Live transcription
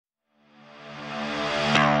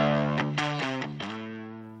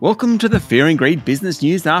Welcome to the Fear and Greed Business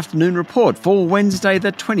News Afternoon Report for Wednesday,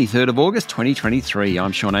 the 23rd of August, 2023.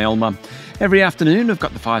 I'm Sean Aylmer. Every afternoon, we've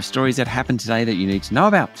got the 5 stories that happened today that you need to know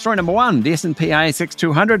about. Story number 1, the S&P ASX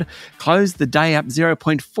 200 closed the day up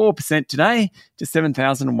 0.4% today to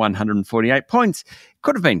 7,148 points.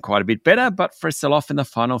 Could have been quite a bit better, but for a sell-off in the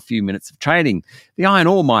final few minutes of trading. The iron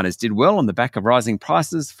ore miners did well on the back of rising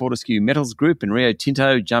prices. Fortescue Metals Group and Rio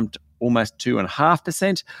Tinto jumped almost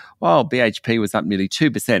 2.5%, while BHP was up nearly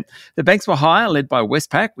 2%. The banks were higher, led by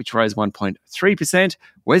Westpac, which rose 1.3%.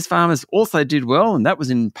 Wesfarmers also did well, and that was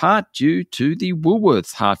in part due to the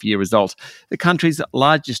Woolworths half-year result. The country's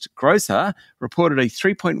largest grocer reported a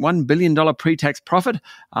 $3.1 billion pre-tax profit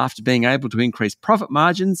after being able to increase profit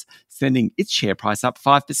margins, sending its share price up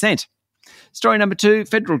 5%. Story number 2,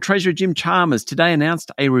 Federal Treasurer Jim Chalmers today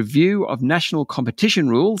announced a review of national competition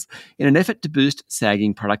rules in an effort to boost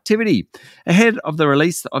sagging productivity. Ahead of the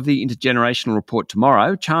release of the intergenerational report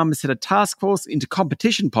tomorrow, Chalmers said a task force into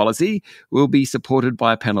competition policy will be supported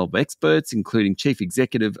by a panel of experts, including Chief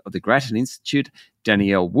Executive of the Grattan Institute,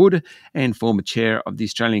 Danielle Wood, and former Chair of the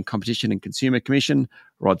Australian Competition and Consumer Commission,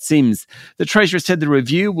 Rod Sims. The Treasurer said the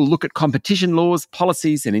review will look at competition laws,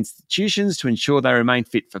 policies and institutions to ensure they remain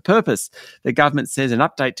fit for purpose. The government says an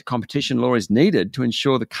update to competition law is needed to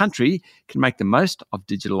ensure the country can make the most of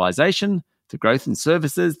digitalisation, the growth in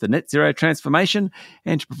services, the net zero transformation,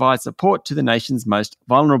 and to provide support to the nation's most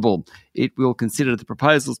vulnerable. It will consider the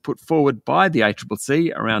proposals put forward by the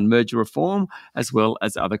ACCC around merger reform, as well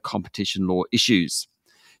as other competition law issues.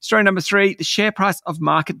 Story number 3, the share price of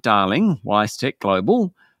market darling, WiseTech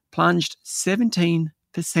Global, plunged 17%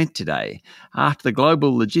 today after the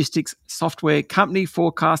global logistics software company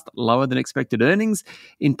forecast lower than expected earnings,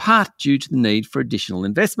 in part due to the need for additional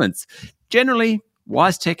investments. Generally,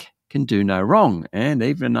 WiseTech can do no wrong, and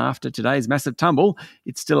even after today's massive tumble,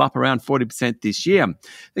 it's still up around 40% this year.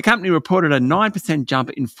 The company reported a 9% jump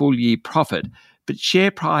in full-year profit, but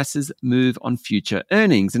share prices move on future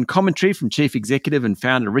earnings, and commentary from Chief Executive and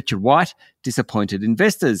founder Richard White disappointed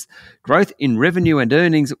investors. Growth in revenue and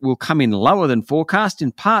earnings will come in lower than forecast,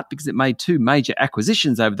 in part because it made 2 major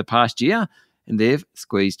acquisitions over the past year, and they've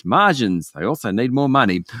squeezed margins. They also need more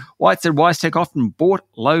money. White said WiseTech often bought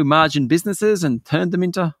low-margin businesses and turned them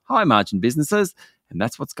into high-margin businesses, and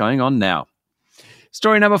that's what's going on now.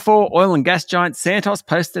 Story number 4, oil and gas giant Santos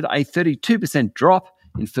posted a 32% drop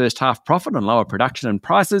in first half profit on lower production and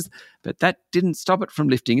prices, but that didn't stop it from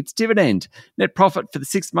lifting its dividend. Net profit for the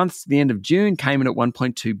 6 months to the end of June came in at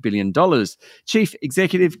 $1.2 billion. Chief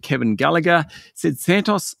Executive Kevin Gallagher said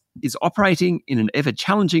Santos is operating in an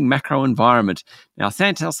ever-challenging macro environment. Now,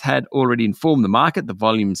 Santos had already informed the market the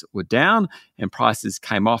volumes were down and prices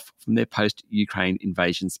came off from their post-Ukraine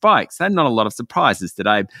invasion spikes. So not a lot of surprises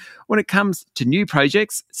today. When it comes to new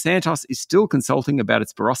projects, Santos is still consulting about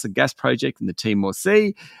its Barossa gas project in the Timor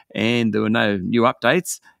Sea, and there were no new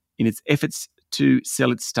updates in its efforts to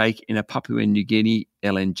sell its stake in a Papua New Guinea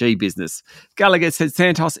LNG business. Gallagher said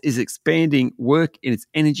Santos is expanding work in its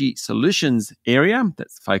energy solutions area that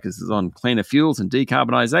focuses on cleaner fuels and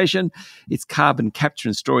decarbonisation. Its carbon capture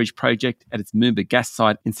and storage project at its Moomba gas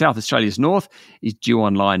site in South Australia's north is due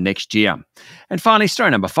online next year. And finally, story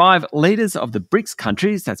number 5, leaders of the BRICS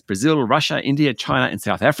countries, that's Brazil, Russia, India, China and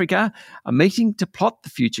South Africa, are meeting to plot the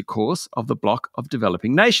future course of the bloc of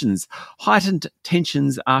developing nations. Heightened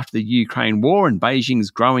tensions after the Ukraine war and Beijing's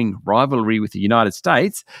growing rivalry with the United States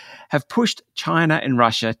have pushed China and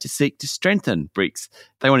Russia to seek to strengthen BRICS.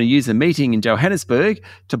 They want to use a meeting in Johannesburg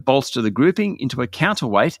to bolster the grouping into a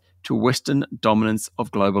counterweight to Western dominance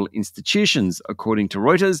of global institutions, according to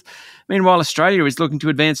Reuters. Meanwhile, Australia is looking to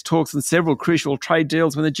advance talks on several crucial trade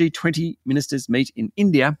deals when the G20 ministers meet in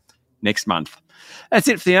India next month. That's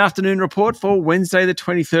it for the afternoon report for Wednesday, the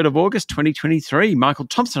 23rd of August, 2023. Michael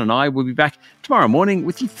Thompson and I will be back tomorrow morning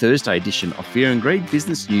with the Thursday edition of Fear and Greed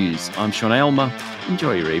Business News. I'm Sean Aylmer.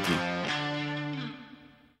 Enjoy your evening.